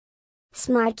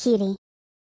Smart kitty.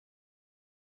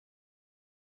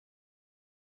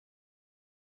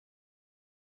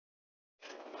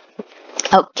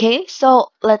 Okay,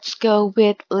 so let's go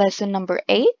with lesson number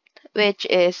 8, which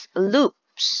is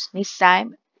loops. This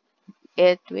time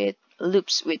it with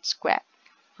loops with Scrat.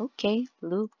 Okay,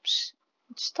 loops.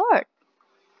 Let's start.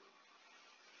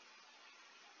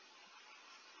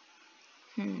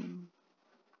 Hmm.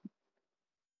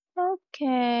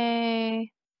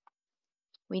 Okay.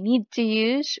 We need to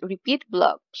use repeat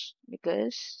blocks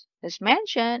because as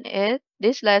mentioned,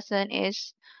 this lesson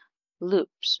is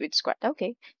loops with Scrat.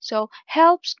 Okay, so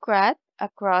help Scrat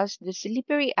across the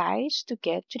slippery ice to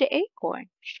get to the acorn.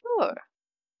 Sure.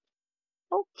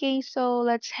 Okay, so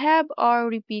let's have our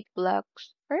repeat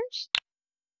blocks first.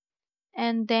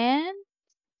 And then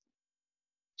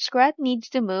Scrat needs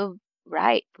to move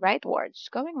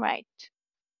rightwards, going right.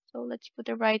 So let's put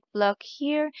the right block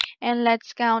here and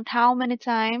let's count how many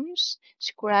times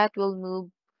Scrat will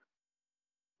move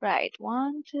right.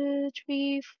 1, 2,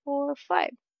 3, 4, 5.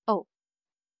 Oh,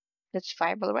 that's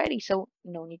 5 already, so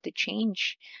no need to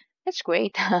change. That's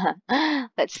great.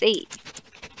 Let's see.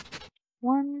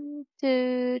 1,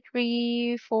 2,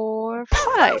 3, 4,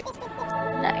 5.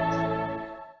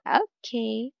 Nice.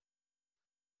 Okay.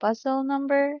 Puzzle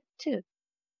number 2.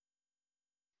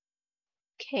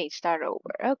 Okay, start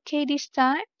over. Okay, this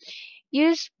time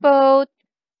use both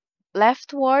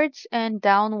leftwards and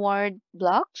downward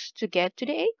blocks to get to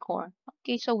the acorn.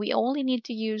 Okay, so we only need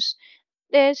to use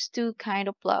these two kind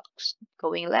of blocks,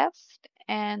 going left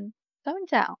and going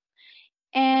down.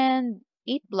 And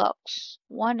 8 blocks,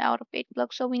 1 out of 8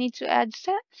 blocks, so we need to add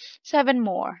 7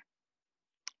 more.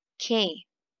 Okay,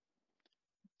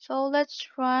 so let's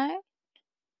try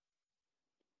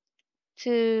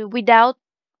to without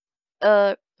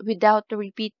the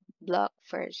repeat block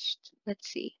first. Let's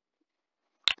see.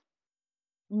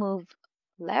 Move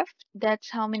left. That's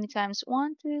how many times?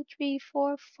 1, 2, 3,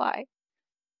 4, 5.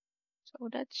 So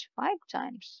that's 5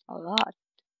 times. A lot.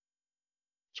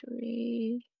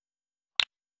 3,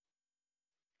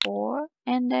 4,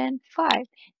 and then 5.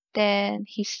 Then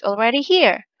he's already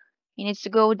here. He needs to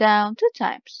go down 2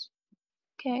 times.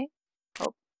 Okay.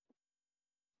 Oh,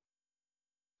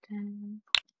 then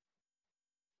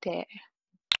there.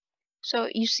 So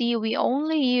you see, we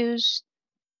only use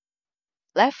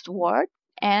leftward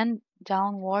and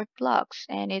downward blocks,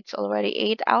 and it's already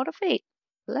 8 out of 8.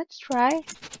 Let's try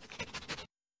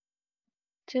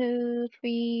 2,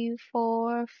 3,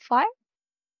 4, 5,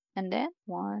 and then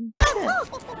 1, 2.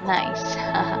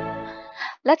 Nice.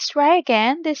 Let's try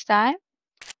again this time.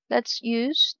 Let's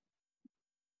use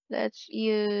let's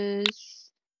use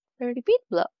the repeat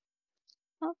block.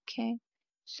 Okay.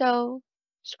 So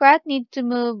Scrat needs to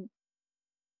move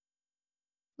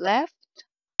left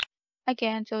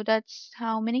again. So that's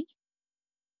how many?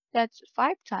 That's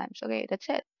 5 times. Okay, that's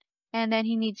it. And then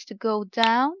he needs to go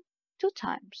down 2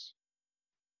 times.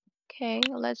 Okay,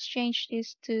 let's change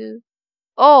this to.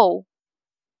 Oh,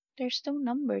 there's no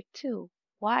number 2.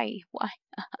 Why? Why?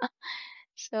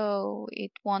 So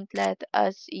it won't let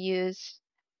us use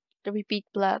the repeat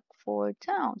block for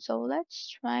down. So let's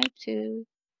try to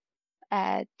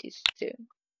add this 2.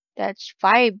 That's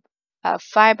 5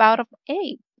 out of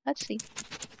 8. Let's see.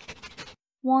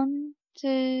 1,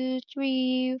 2,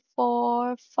 3,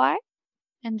 4, 5,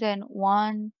 and then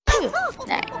 1, 2.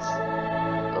 Nice.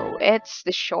 Oh, it's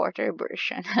the shorter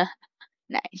version.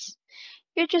 Nice.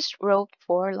 You just wrote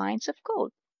 4 lines of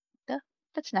code.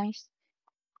 That's nice.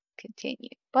 Continue.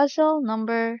 Puzzle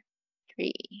number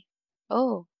 3.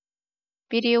 Oh,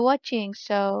 video watching.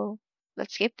 So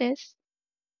let's skip this.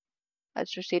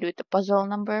 Let's proceed with the puzzle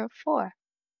number 4.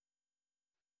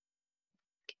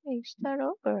 Okay, start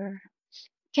over.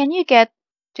 Can you get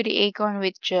to the acorn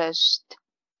with just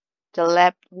the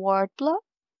leftward block?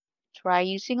 Try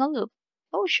using a loop.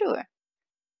 Oh, sure.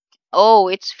 Oh,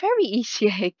 it's very easy,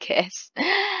 I guess.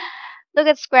 Look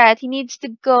at Scrat. He needs to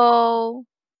go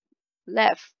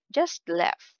left, just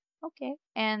left. Okay.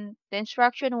 And the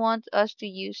instruction wants us to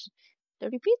use the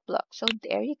repeat block. So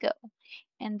there you go.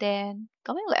 And then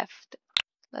going left.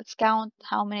 Let's count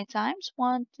how many times.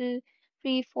 1, 2,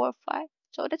 3, 4, 5.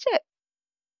 So that's it.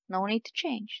 No need to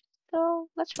change. So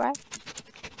let's try.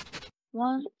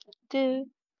 1, 2,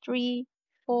 3,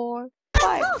 4,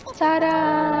 5.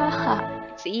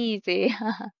 Ta-da! It's easy.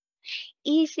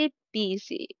 Easy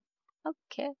peasy.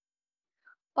 Okay.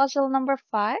 Puzzle number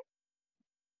 5.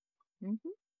 Mhm.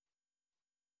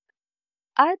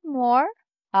 Add more.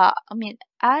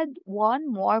 Add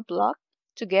one more block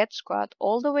to get Scrat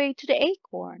all the way to the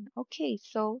acorn. Okay,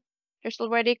 so there's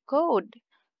already code.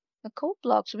 The code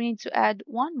blocks. We need to add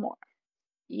one more.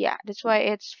 Yeah, that's why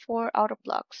it's 4 out of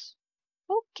blocks.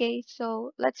 Okay,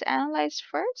 so let's analyze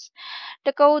first.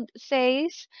 The code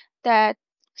says that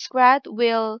Scrat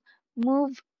will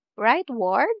move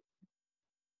rightward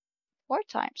 4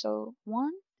 times. So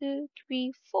 1, 2,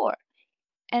 3, 4.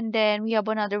 And then we have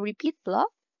another repeat block,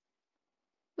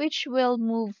 which will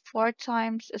move 4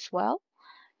 times as well.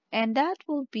 And that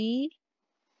will be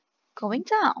going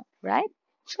down, right?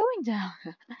 It's going down.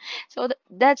 So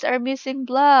that's our missing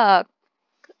block,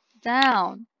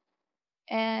 down.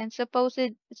 And suppose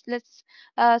that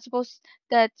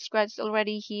Scratch is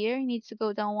already here. It needs to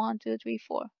go down 1, 2, 3,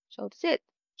 4. So that's it.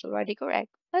 It's already correct.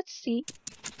 Let's see.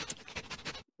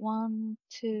 1,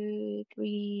 2,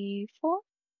 3, 4.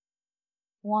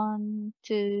 1,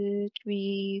 2,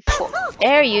 3, 4.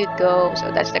 There you go.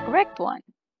 So that's the correct one.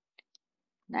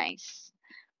 Nice.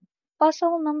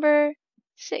 Puzzle number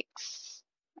 6.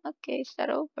 Okay, start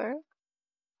over.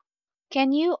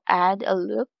 Can you add a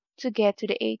loop to get to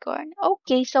the acorn?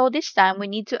 Okay, so this time we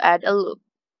need to add a loop,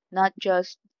 not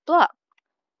just block.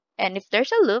 And if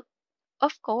there's a loop,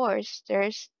 of course,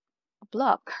 there's a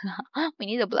block. We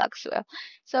need a block as well.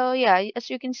 So yeah, as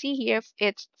you can see here,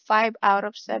 it's 5 out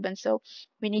of 7. So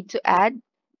we need to add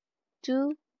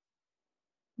 2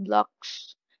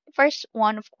 blocks. The first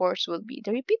one, of course, will be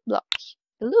the repeat blocks,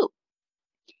 the loop.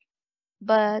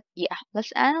 But yeah,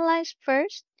 let's analyze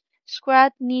first.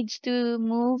 Scrat needs to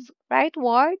move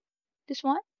rightward. This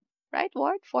one,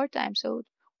 rightward 4 times. So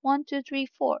 1, 2, 3,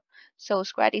 4. So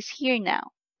Scrat is here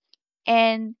now.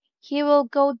 And he will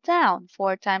go down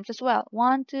 4 times as well.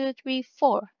 1, 2, 3,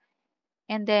 4.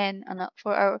 And then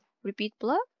for our repeat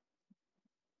block,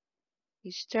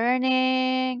 he's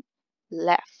turning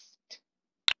left.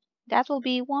 That will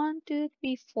be 1, 2,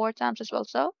 3, 4 times as well.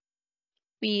 So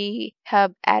we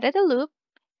have added a loop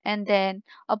and then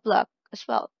a block as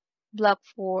well. Block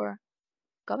for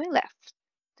going left.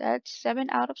 That's 7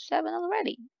 out of 7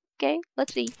 already. Okay,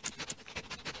 let's see.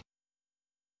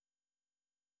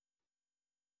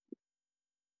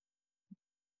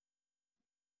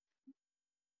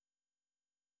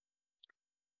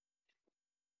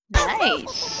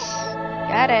 Nice.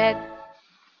 Got it.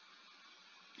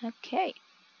 Okay.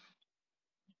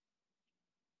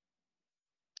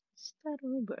 Start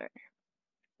over.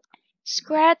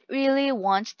 Scrat really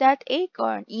wants that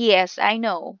acorn. Yes, I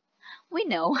know. We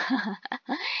know.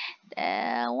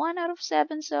 1 out of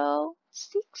 7, so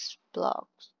 6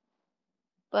 blocks.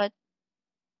 But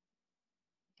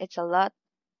it's a lot.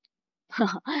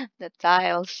 The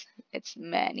tiles, it's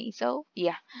many. So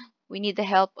yeah, we need the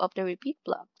help of the repeat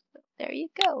block. So there you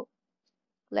go.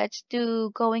 Let's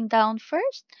do going down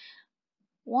first.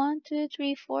 1, 2,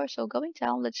 3, 4. So going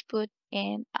down, let's put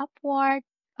in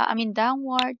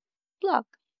downward block.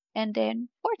 And then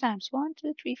 4 times. 1,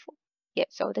 2, 3, 4. Yeah,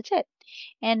 so that's it.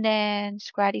 And then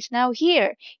Scrat is now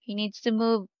here. He needs to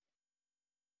move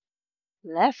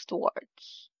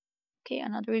leftwards. Okay,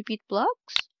 another repeat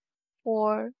blocks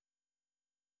for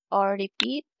our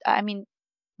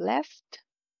left.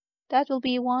 That will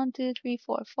be 1, 2, 3,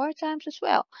 4. 4 times as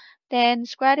well. Then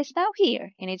Scrat is now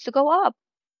here. He needs to go up.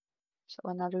 So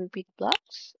another repeat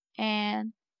blocks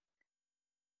and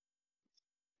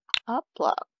up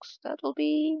blocks. That will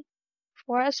be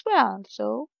 4 as well.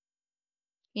 So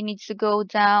he needs to go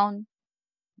down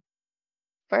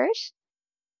first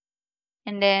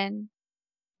and then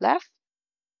left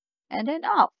and then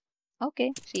up.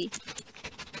 Okay, see.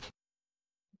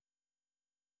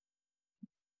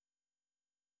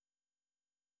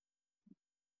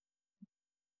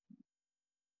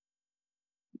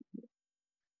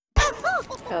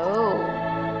 Oh,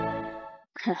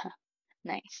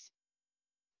 nice.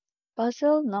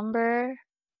 Puzzle number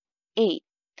 8.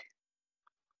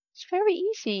 It's very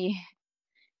easy.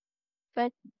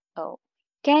 But, oh.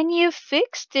 Can you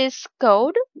fix this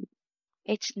code?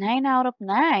 It's 9 out of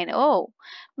 9. Oh,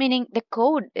 meaning the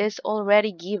code is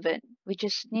already given. We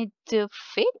just need to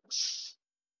fix.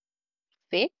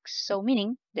 So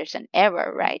meaning there's an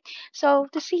error, right? So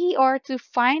to see or to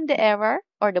find the error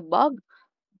or the bug,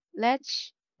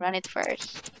 let's run it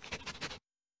first.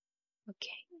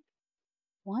 Okay.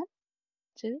 1,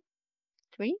 2,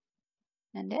 3,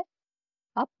 and then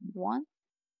up. 1,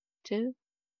 2,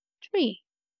 3.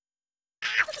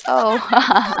 Oh,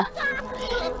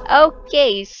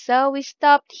 okay. So we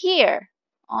stopped here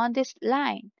on this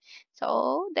line.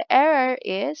 So the error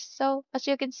is, so as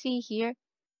you can see here,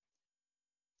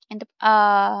 and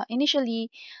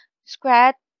initially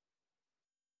Scrat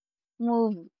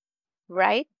moved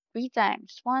right 3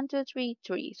 times. 1, 2, 3,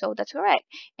 3. So that's correct.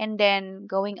 And then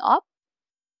going up,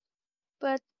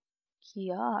 but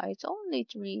yeah, it's only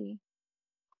 3.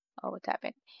 Oh, what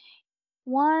happened?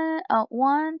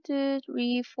 One, two,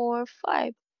 three, four,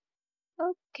 five.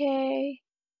 Okay.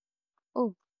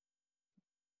 Oh,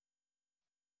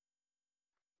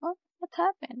 what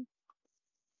happened?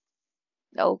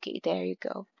 Okay, there you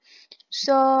go.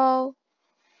 So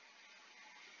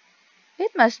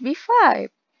it must be five.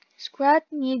 Scrat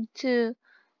need to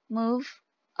move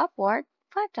upward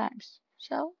 5 times.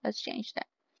 So let's change that.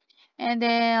 And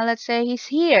then let's say he's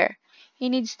here. He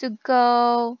needs to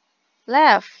go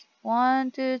left.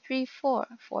 One, two, three, four.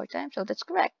 4 times. So that's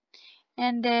correct.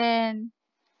 And then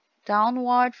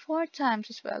downward 4 times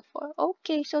as well. Four.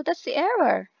 Okay, so that's the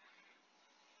error.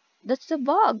 That's the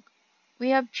bug. We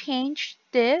have changed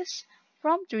this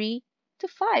from 3 to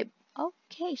 5.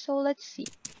 Okay, so let's see.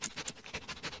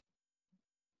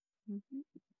 Mhm.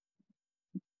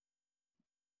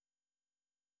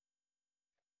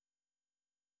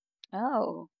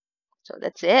 Oh, so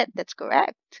that's it. That's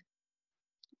correct.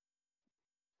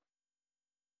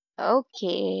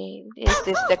 Okay, is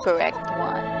this the correct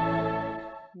one?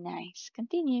 Nice.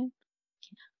 Continue.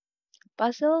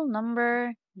 Puzzle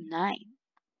number 9.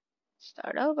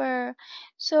 Start over.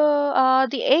 So,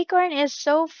 the acorn is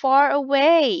so far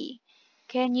away.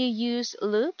 Can you use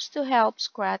loops to help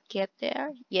Scrat get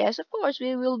there? Yes, of course,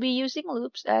 we will be using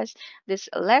loops as this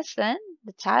lesson,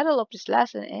 the title of this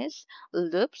lesson is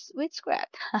Loops with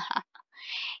Scrat.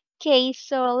 Okay,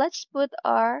 so let's put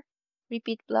our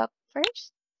repeat block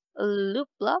first. Loop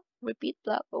block, repeat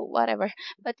block, or whatever.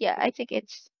 But yeah, I think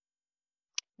it's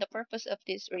the purpose of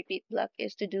this repeat block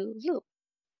is to do loop.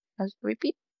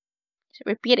 Repeat,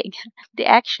 repeating the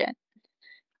action.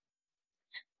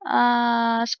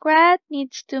 Scrat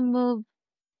needs to move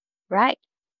right.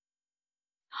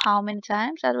 How many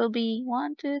times? That will be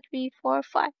one, two, three, four,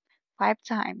 five. 5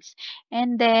 times.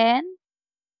 And then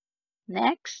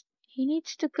next, he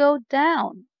needs to go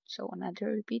down. So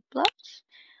another repeat blocks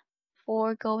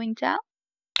for going down.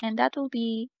 And that will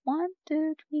be one,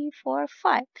 two, three, four,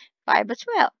 five. 5 as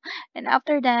well. And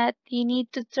after that, he needs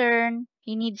to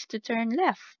turn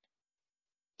left.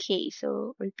 Okay,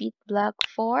 so repeat block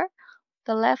for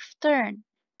the left turn.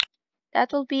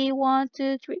 That will be one,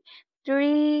 two, three,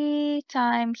 3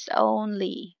 times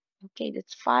only. Okay,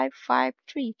 that's five, five,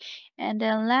 3. And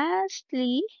then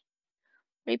lastly,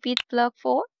 repeat block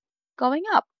 4, going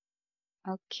up.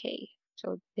 Okay,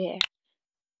 so there.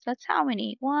 That's how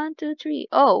many? One, two, three.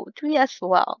 Oh, 3 as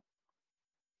well.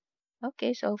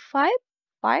 Okay, so 5,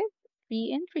 5,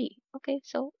 3, and 3. Okay,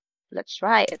 so let's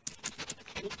try it.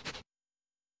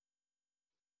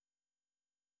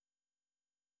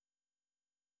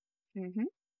 Mm-hmm.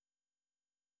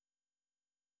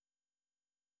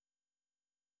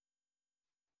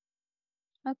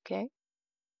 Okay,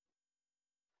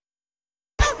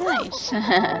 nice.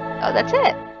 Oh, that's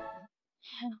it.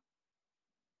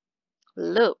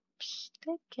 Loops.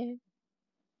 Okay.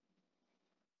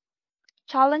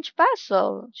 Challenge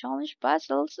puzzle. Challenge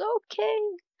puzzles. Okay.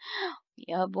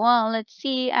 We have one. Let's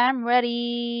see. I'm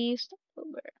ready. Start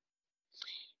over.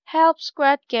 Help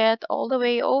Scrat get all the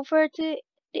way over to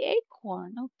the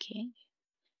acorn. Okay.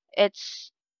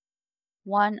 It's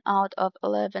 1 out of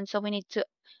 11, so we need to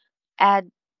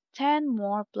add 10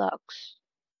 more blocks.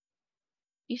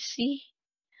 You see?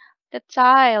 The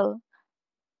tile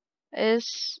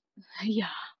is, yeah,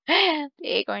 the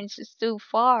acorn is too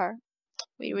far.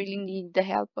 We really need the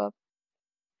help of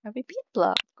a repeat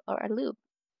block or a loop.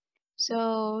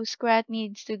 So Scrat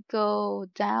needs to go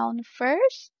down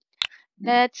first.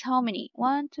 That's how many?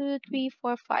 One, two, three,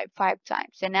 four, five. 5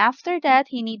 times. And after that,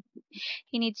 he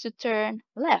needs to turn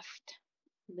left.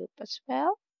 Loop as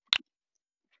well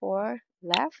for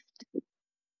left.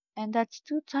 And that's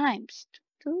 2 times.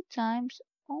 2 times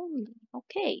only.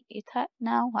 Okay,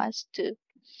 now has two.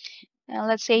 Now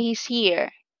let's say he's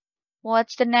here.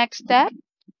 What's the next step?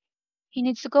 He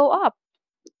needs to go up.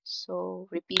 So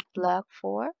repeat block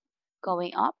for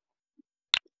going up.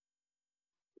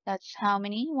 That's how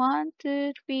many? One,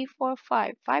 two, three, four,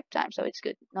 five. 5 times, so it's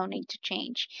good. No need to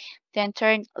change. Then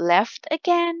turn left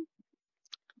again.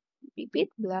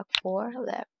 Repeat block 4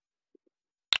 left.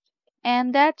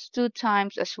 And that's 2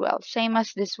 times as well. Same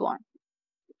as this one.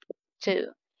 2.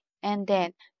 And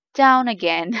then down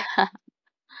again.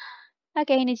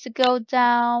 Okay, he needs to go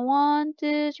down. One,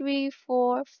 two, three,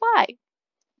 four, 5.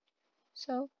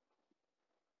 So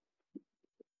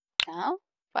now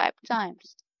 5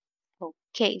 times.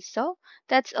 Okay, so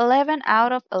that's 11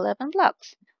 out of 11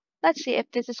 blocks. Let's see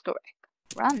if this is correct.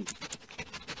 Run.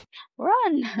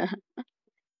 Run.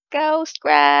 Go,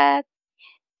 Scrat.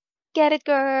 Get it,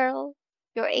 girl.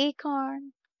 Your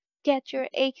acorn. Get your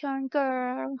acorn,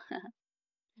 girl.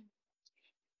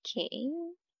 Okay.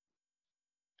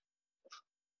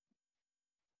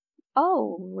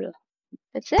 Oh,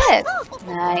 that's it.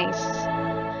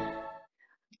 Nice.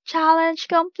 Challenge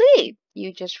complete.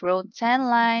 You just wrote 10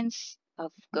 lines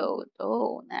of code.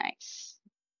 Oh, nice.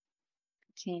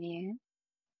 Continue.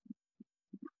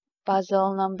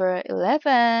 Puzzle number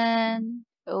 11.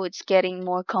 Oh, it's getting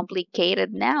more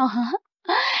complicated now.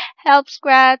 Help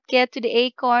Scrat get to the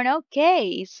acorn.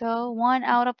 Okay, so 1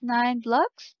 out of 9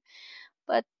 blocks.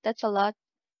 But that's a lot.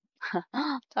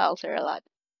 Tiles are a lot.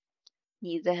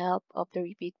 Need the help of the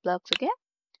repeat blocks again.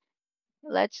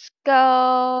 Let's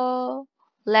go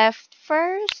left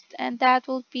first, and that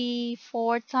will be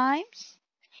 4 times.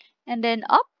 And then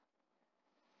up,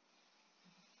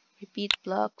 repeat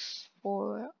blocks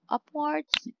for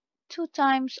upwards, 2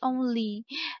 times only.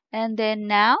 And then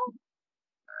now,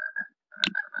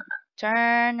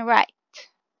 turn right.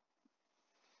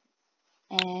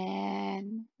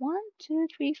 And 1, 2,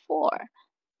 3, 4.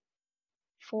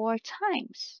 4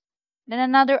 times. Then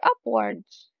another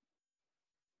upwards,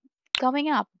 coming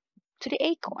up to the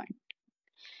acorn.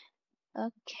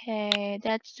 Okay,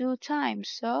 that's 2 times.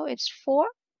 So it's 4,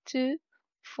 2,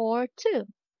 4, 2.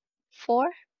 4,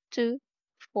 2,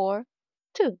 4,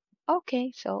 2.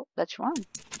 Okay, so let's run.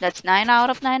 That's 9 out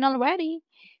of 9 already.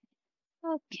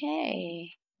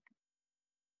 Okay.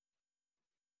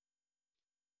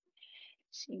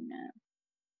 See now.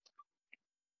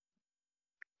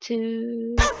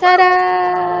 2.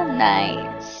 Ta-da!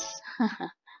 Nice.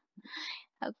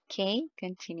 Okay,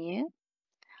 continue.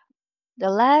 The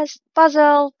last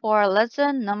puzzle for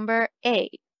lesson number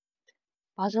 8.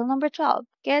 Puzzle number 12.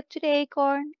 Get to the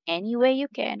acorn any way you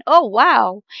can. Oh,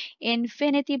 wow!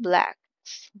 Infinity blocked.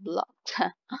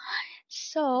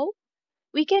 So,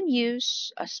 we can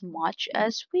use as much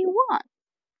as we want,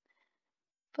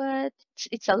 but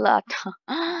it's a lot.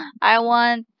 I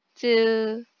want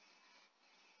to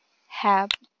have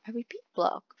a repeat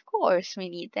block. Of course, we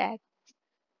need that.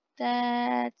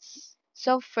 That's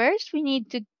so first we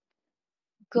need to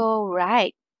go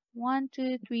right. 1,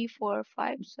 2, 3, 4,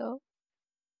 5. So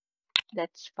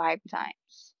that's 5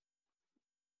 times.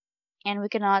 And we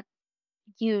cannot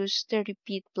use the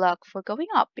repeat block for going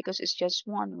up because it's just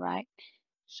one, right?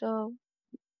 So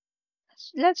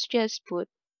let's just put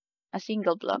a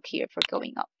single block here for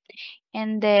going up.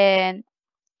 And then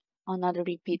another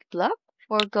repeat block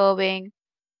for going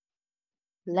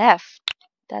left.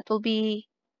 That will be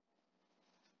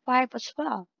 5 as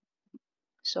well.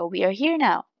 So we are here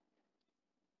now.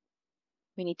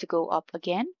 We need to go up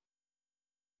again.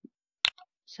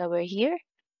 So we're here.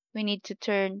 We need to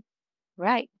turn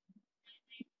right.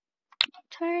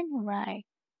 Turn right.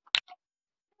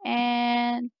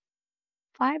 And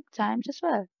 5 times as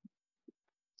well.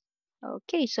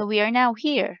 Okay, so we are now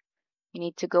here. We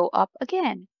need to go up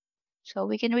again. So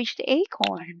we can reach the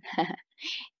acorn.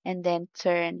 And then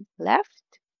turn left.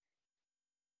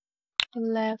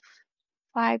 Left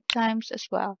 5 times as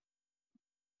well.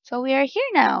 So we are here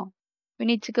now. We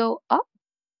need to go up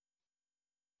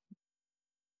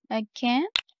again.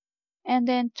 And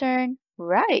then turn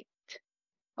right.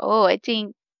 Oh, I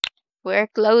think we're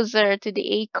closer to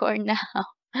the acorn now.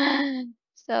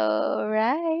 So,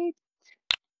 right.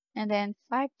 And then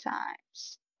 5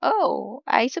 times. Oh,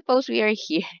 I suppose we are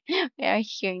here. We are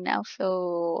here now.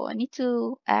 So, I need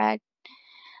to add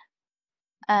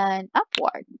an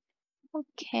upward.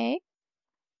 Okay.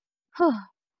 Whew.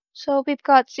 So, we've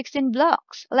got 16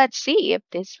 blocks. Let's see if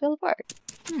this will work.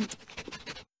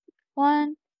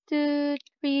 1, 2,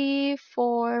 3,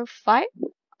 4, 5.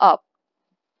 Up.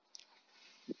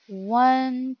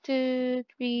 1, 2,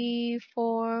 3,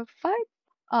 4, 5.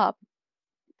 Up.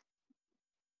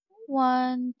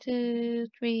 1, 2,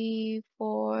 3,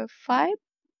 4, 5.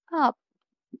 Up.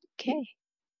 Okay.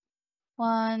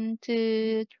 1,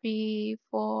 2, 3,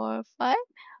 4, 5.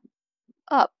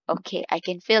 Up. Okay, I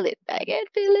can feel it. I can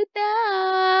feel it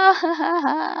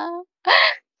now.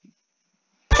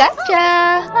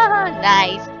 Gotcha!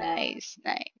 Nice, nice,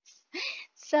 nice.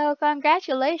 So,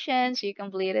 congratulations, you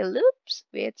completed loops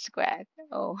with Scrat.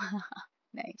 Oh,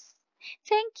 nice.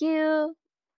 Thank you.